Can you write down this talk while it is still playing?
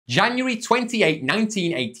January 28,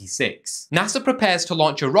 1986. NASA prepares to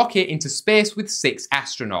launch a rocket into space with 6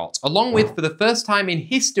 astronauts, along with, for the first time in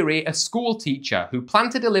history, a school teacher who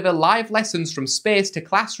planned to deliver live lessons from space to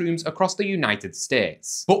classrooms across the United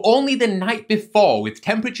States. But only the night before, with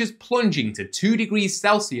temperatures plunging to 2 degrees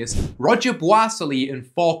Celsius, Roger Boisselli and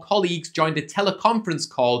 4 colleagues joined a teleconference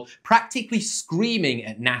call, practically screaming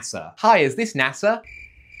at NASA. "Hi, is this NASA?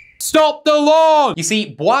 Stop the launch!" You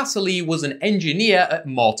see, Boisselli was an engineer at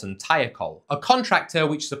Morton Thiokol, a contractor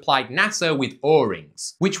which supplied NASA with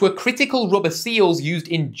O-rings, which were critical rubber seals used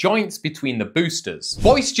in joints between the boosters.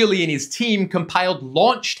 Boisselli and his team compiled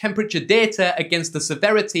launch temperature data against the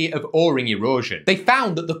severity of O-ring erosion. They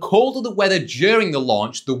found that the colder the weather during the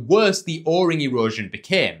launch, the worse the O-ring erosion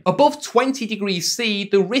became. Above 20 degrees C,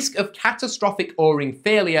 the risk of catastrophic O-ring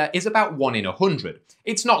failure is about 1 in 100.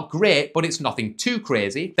 It's not great, but it's nothing too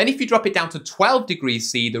crazy. Then if you drop it down to 12 degrees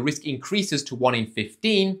C, the risk increases to 1 in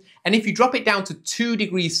 15. And if you drop it down to 2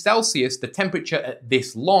 degrees Celsius, the temperature at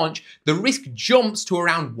this launch, the risk jumps to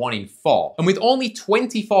around 1 in 4. And with only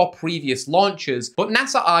 24 previous launches, but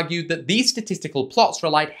NASA argued that these statistical plots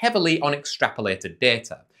relied heavily on extrapolated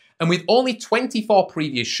data. And with only 24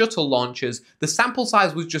 previous shuttle launches, the sample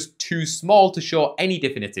size was just too small to show any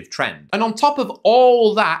definitive trend. And on top of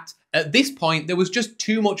all that, at this point, there was just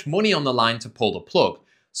too much money on the line to pull the plug.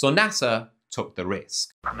 So NASA took the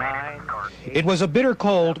risk. It was a bitter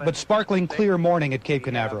cold but sparkling clear morning at Cape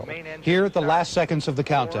Canaveral. Here at the last seconds of the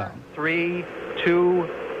countdown. 3, 2,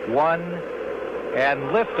 1, and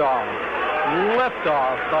liftoff.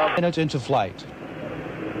 Liftoff. Minutes into flight.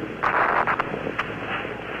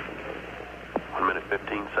 1 minute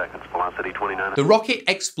 15 seconds. Velocity 29. The rocket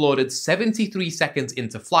exploded 73 seconds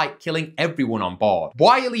into flight, killing everyone on board.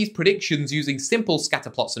 Boisselli's predictions using simple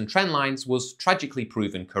scatterplots and trend lines was tragically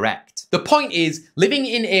proven correct. The point is, living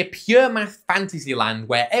in a pure math fantasy land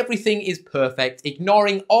where everything is perfect,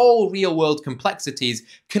 ignoring all real-world complexities,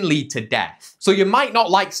 can lead to death. So you might not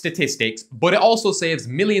like statistics, but it also saves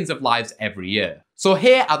millions of lives every year. So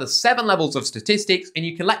here are the 7 levels of statistics, and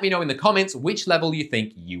you can let me know in the comments which level you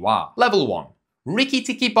think you are. Level 1. Ricky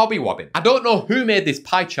Ticky Bobby Wobbin. I don't know who made this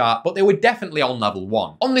pie chart, but they were definitely on level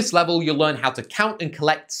 1. On this level, you'll learn how to count and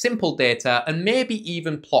collect simple data and maybe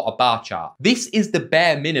even plot a bar chart. This is the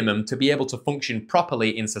bare minimum to be able to function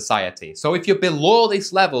properly in society. So if you're below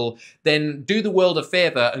this level, then do the world a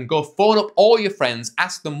favor and go phone up all your friends,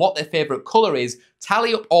 ask them what their favorite color is,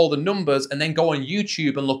 tally up all the numbers, and then go on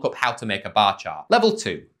YouTube and look up how to make a bar chart. Level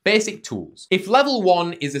 2. Basic tools. If level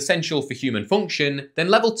 1 is essential for human function, then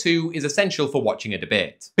level 2 is essential for watching a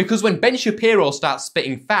debate. Because when Ben Shapiro starts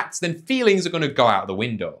spitting facts, then feelings are going to go out the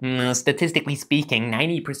window. Statistically speaking,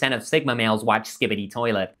 90% of Sigma males watch Skibbity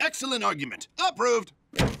Toilet. Excellent argument. Approved.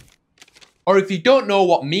 Or if you don't know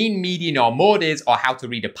what mean, median, or mode is, or how to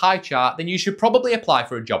read a pie chart, then you should probably apply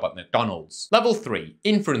for a job at McDonald's. Level 3.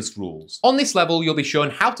 Inference rules. On this level, you'll be shown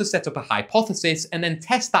how to set up a hypothesis and then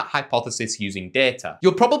test that hypothesis using data.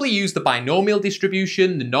 You'll probably use the binomial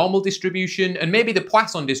distribution, the normal distribution, and maybe the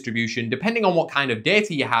Poisson distribution, depending on what kind of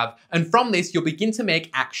data you have, and from this, you'll begin to make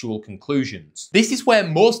actual conclusions. This is where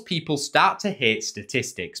most people start to hate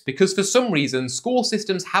statistics, because for some reason, school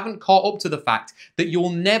systems haven't caught up to the fact that you'll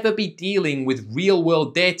never be dealing with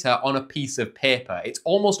real-world data on a piece of paper. It's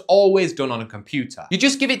almost always done on a computer. You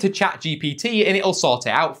just give it to ChatGPT and it'll sort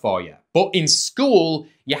it out for you. But in school,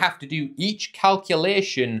 you have to do each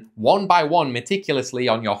calculation one by one meticulously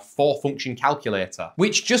on your 4-function calculator,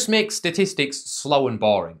 which just makes statistics slow and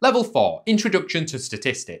boring. Level 4, Introduction to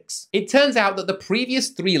Statistics. It turns out that the previous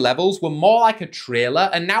 3 levels were more like a trailer,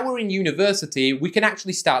 and now we're in university, we can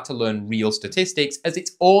actually start to learn real statistics as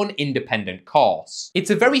its own independent course.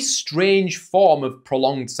 It's a very strange form of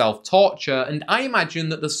prolonged self-torture, and I imagine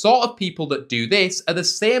that the sort of people that do this are the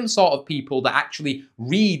same sort of people that actually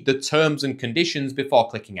read the terms and conditions before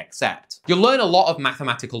clicking accept. You'll learn a lot of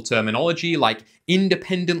mathematical terminology like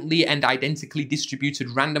independently and identically distributed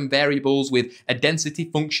random variables with a density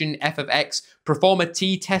function f of x, perform a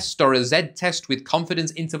t-test or a z-test with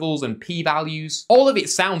confidence intervals and p-values. All of it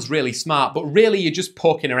sounds really smart, but really you're just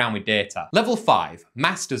poking around with data. Level 5,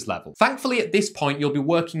 Master's level. Thankfully at this point you'll be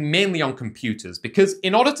working mainly on computers, because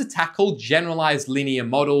in order to tackle generalized linear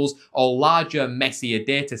models or larger, messier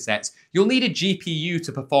data sets, you'll need a GPU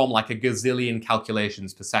to perform like a gazillion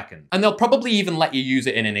calculations per second. And they'll probably even let you use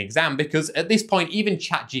it in an exam, because at this point even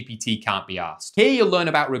ChatGPT can't be asked. Here you'll learn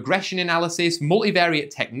about regression analysis, multivariate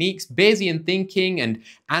techniques, Bayesian thinking, and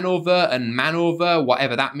ANOVA and MANOVA,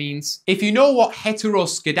 whatever that means. If you know what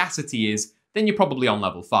heteroscedasticity is, then you're probably on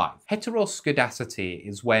level 5. Heteroscedasticity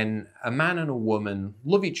is when a man and a woman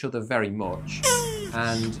love each other very much,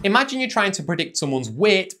 And imagine you're trying to predict someone's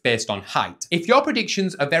weight based on height. If your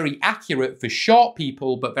predictions are very accurate for short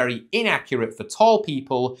people, but very inaccurate for tall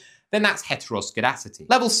people, then that's heteroscedasticity.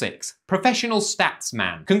 Level 6, professional stats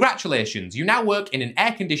man. Congratulations, you now work in an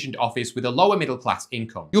air-conditioned office with a lower middle class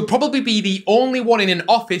income. You'll probably be the only one in an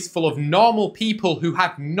office full of normal people who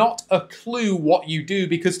have not a clue what you do,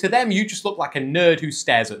 because to them you just look like a nerd who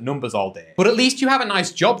stares at numbers all day. But at least you have a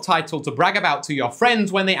nice job title to brag about to your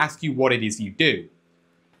friends when they ask you what it is you do.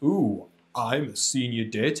 Ooh, I'm a senior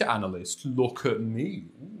data analyst, look at me.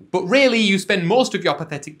 But really, you spend most of your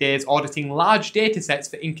pathetic days auditing large datasets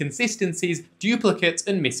for inconsistencies, duplicates,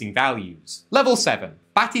 and missing values. Level 7.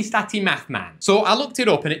 Batty Math Man. So I looked it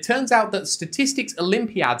up and it turns out that statistics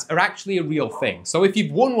Olympiads are actually a real thing. So if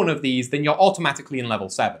you've won one of these, then you're automatically in level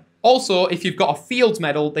 7. Also, if you've got a Fields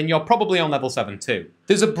medal, then you're probably on level 7 too.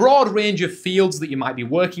 There's a broad range of fields that you might be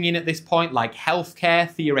working in at this point, like healthcare,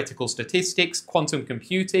 theoretical statistics, quantum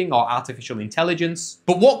computing, or artificial intelligence.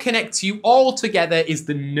 But what connects you all together is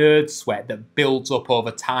the nerd sweat that builds up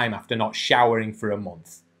over time after not showering for a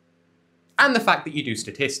month. And the fact that you do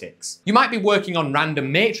statistics. You might be working on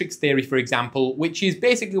random matrix theory, for example, which is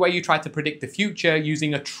basically where you try to predict the future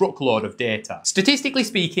using a truckload of data. Statistically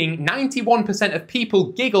speaking, 91% of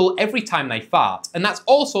people giggle every time they fart, and that's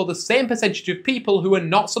also the same percentage of people who are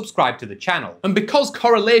not subscribed to the channel. And because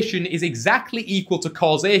correlation is exactly equal to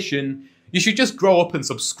causation, you should just grow up and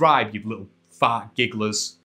subscribe, you little fart gigglers.